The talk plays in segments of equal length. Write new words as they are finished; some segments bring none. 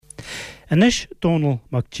Anis Dónal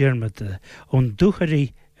Mac Diarmada ón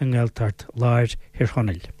Dubhchoraidh nGaeltacht Láir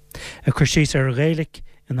Dhún. A chuir síos Ghaeilge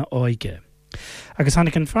ina óige. Agus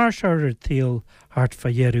tháinig an fearseoir tíal thart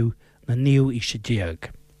dheireadh na naoú aoise déag.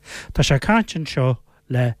 Tá sé caint seo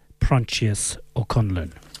le prontíos ó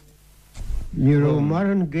Conlún. Níró mar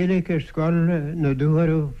an Ghaeilge scoil na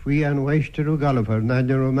dúharú faoi an waistarú galafar, na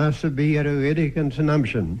níró massa bí ar a Ghaeilge an san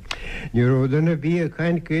amsin. Níró duna bí a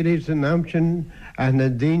caint Ghaeilge san amsin a na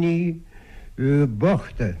daoine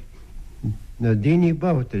bochta. Na daoine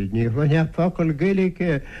bochta. Ní bhaine focail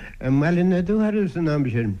Ghaeilge a mailin na dúharú san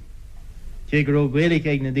amsin. Té go raibh Ghaeilge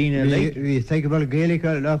ag na daoine le? Bhí teag bhil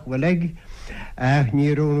Ghaeilge lech bhfuil ach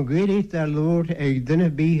ní rón Ghaeilge a lór ag duna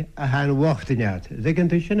bí a han wachtaneat. Zigan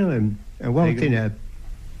tú sinna a wachtaneat.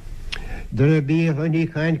 Duna bí a bhaine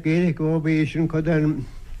caint Ghaeilge ó bí sin chud an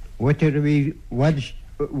watar bhí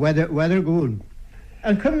weather gún.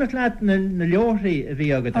 An cumnat leat na leorí a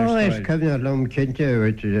bhí agad ar Is stáil? cumnat lom cinnte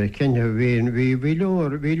bhí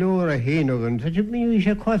leor a héanagan. Tá mí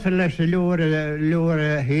sé cosa leis leor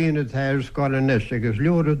a héana ar scoilnis agus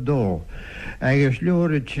leor a dó, agus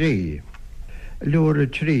leor a trí. Leor a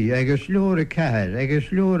trí, agus leor a ceir, agus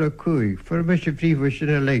leor a cúig, for me sé príomh sin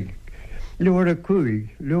a le. Leor a cúig,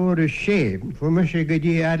 leor a sé, for me sé go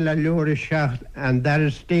dtí eile leor a seacht an dar a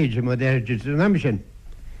stage má d'eidir san amsin.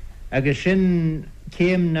 Agus sin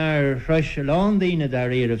céim nar threis lán daoine dar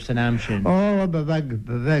éireamh san amsin. Ó,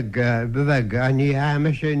 beveg, a ní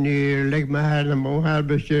haime sé ní le mar na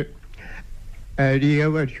móharbe sé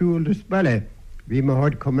ríomhar siúil a spale. Bhí mar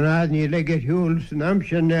hort cumrád ní le siúil san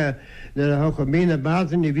amsin na hocha mína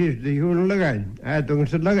básan í bhís de siúil legain. A dungan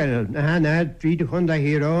sa legain. Na hana tríd chunda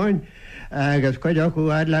híráin agus chuid acu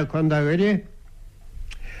ad le chunda gaide.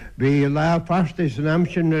 Bhí lá fasta san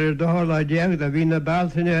amsin ar dóla déag a bhí na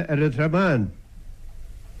básanne ar a trabán.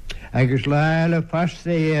 Agus lá le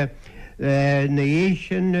fasta na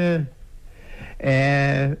éisin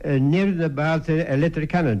níir na bása a litir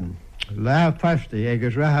canan. Lá fasta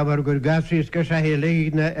agus rahabhar gur gasrís go sa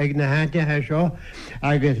héalaigh ag na háitethe seo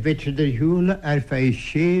agus bhíte de hiúla ar fé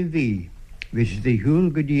sé bhí. Bhís de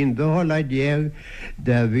hiúil go dtíon dóla déag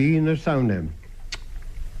de bhí na saona.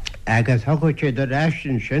 Agus thucha sé de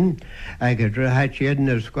rásin sin agus ratha siad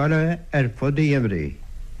na scoile ar fud a dhéimrí.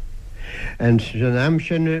 An san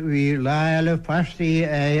amsin bhí lá eile fastaí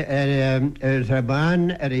ar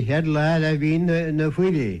trabán ar a head lád a bhí na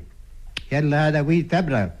fuidaí. Head lád a bhí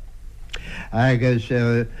febra. Agus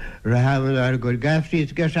rahaman ar gur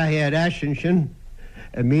gafrís gus a hé rásin sin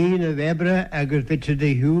a mí na bhebre agus bhíte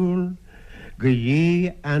de hiúil go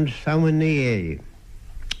dtí an saoinna é.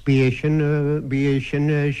 Bí sin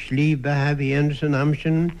slí bethe bhí san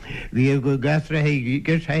amsin bhí go gasra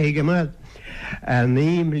gus haige mad. A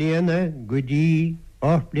níim líana go dtí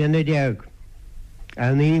 8 bliana déag.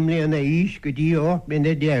 A níim líana ís go dtí 8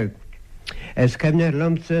 bliana déag. Es cemne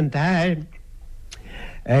lumsa an táir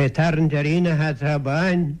tarantarína ha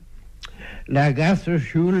trabáin le gasar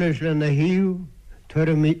siúlas le na híú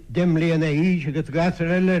tuaim dim líana ís agus gasar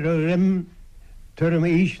eile rim tuaim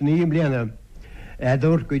ís níim líana.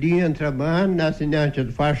 Dúir go dtí an trabán na sin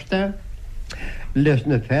neansead fasta leis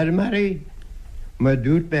na fermarí má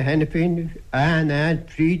dút be hena féin ád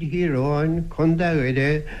tríd híráin chunda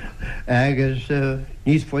gaide agus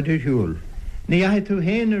níos foidir siúil. Ní aithe tú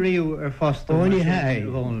héana riú ar fasta? Ó ní haid.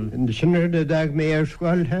 Sinnar de dag mé ar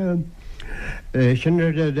scoil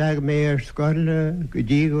sinnar de dag mé ar scoil go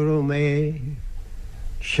dtí go raibh mé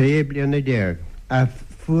 6 bliana déag. A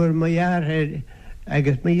fuair mo dheartha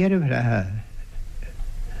agus mo dhearbh ratha.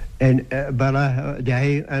 En bala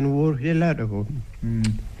de an bhór le go.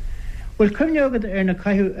 Well, cumne agad ar a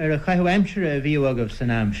caitheamh aimsire a bhí agah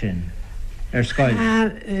san am sin ar scoil?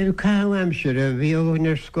 Caitheamsire a bhí agah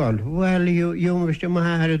ar scoil. Well, dúmiste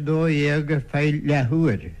mar dó agus féil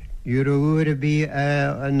lethúir. Uair a bhí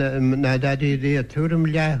na dadí a túm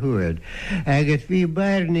lethúir. Agus bhí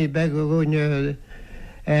bairní be gohúne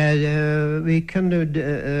bhí cynú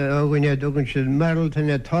ágúine dúgann sin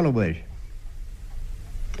maraltainna talhair.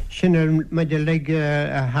 Sinnar maidir le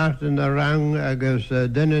a háan a rang agus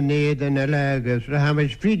duna néad an eile agus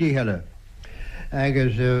rahaid frídí heile.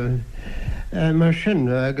 Agus mar sin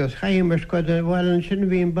agus chaimar go bhhailn sin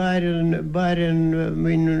bhíon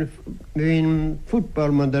hín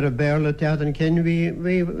futbal man ar a béla tean cin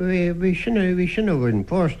bhí sinna bhain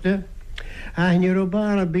pósta. Ní ó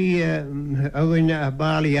bála bí ahaine a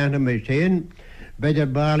bálaí anamid téin,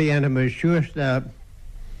 beidir bálaí anamid siústa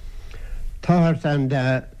thart and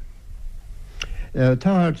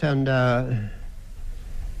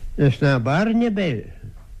is na barne be.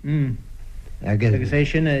 Agus é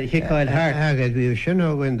sin a hiicáil thart. Agus bhí sin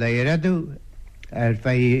óhain dheireadh ar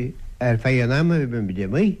fé fé an ama bhí me de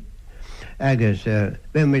mí. Agus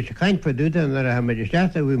bhí me caint faúta an ar ha me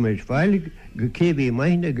steata bhí me fáil go cébhí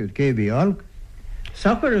maithne go cébhí alg.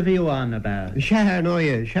 Soccer a bhíháin about. Se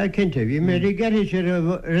nóie se cinnte, bhí me geiri sé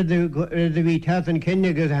rud bhí tatan cinenne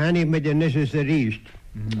agus hanig me de nisis a ríist,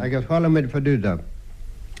 agus hála me faúta.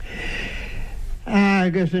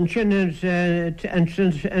 Agus an sin an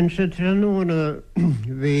sa tróna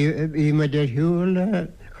bhí me de hiúil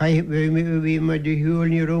bhí me de hiúil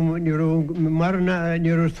ní marna ní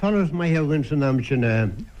tholas mai hegann san am sin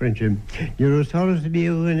Frenchim. Ní tholas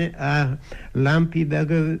bhígann a lampi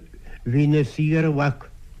bega hí na síar a bhac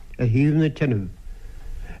a híomh na tinmh.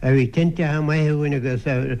 A bhí tinte ha mai hegann agus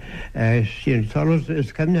sin tholas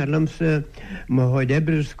is cemne lamsa má háid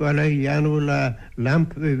ebre scoile dheanú le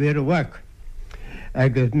lamp bhí a bhac.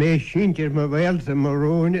 Agus mé síntear má bhilsa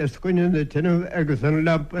marrón is cuine na tinmh agus an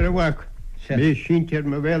lamp ar a bhac. Mé síntear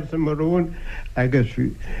má bhilsa marrón agus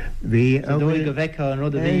bhí dóigh go bheicthe an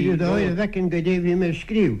rud a bhí. Dóigh bhecinn go dé bhí me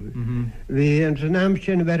scríb. Bhí an san am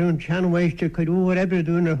sin bhar an teanhaiste chuú ebre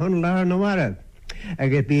dún ar chun lá na mara.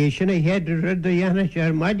 Agus bhí sinna héidir rud a dhéana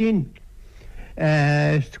ar maidín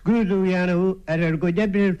scrúdú dhéanú ar go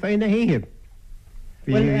debre féin na héir.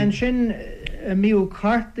 Well, an sin míú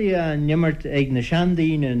cartaí a nimmart ag na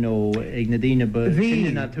seandaíine nó ag na daoine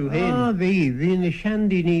sin na tú héin. Bhí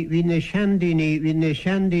na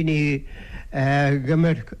seandaíine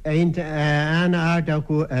gomar anna ard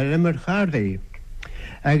acu a limar chardaí.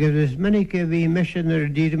 Agus is minic a bhí missionar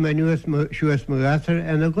díad me nuas siúas mo gasar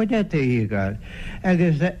an a godeta í gáil.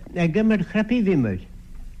 Agus a gomar chrapi bhí mar.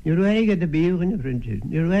 Ní ruige de bíúgan a frintir.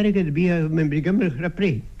 Ní ruige de bí a membri gomar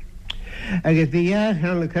chrapi. Agus bhí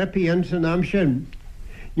an le carpaí an san am sin,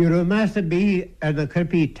 ní ra meas a bí ar na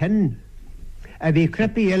carpaí 10, a bhí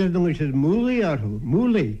carpaí eileúir is múlaí orthú,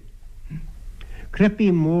 múlaí.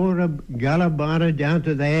 Carpaí mór a galabára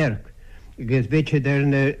deanta d'éirc, agus beitte ar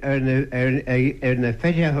na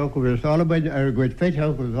feiteach go Salban ar goid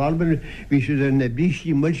feiteach go Salban, bhí si ar na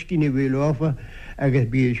brísí mulcíní bhí láfa agus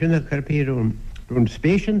bí sinna carpaí rún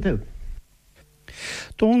spéisianta.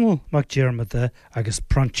 Dónal Mac Diarmada agus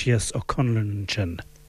Prontius ó Conlan sin.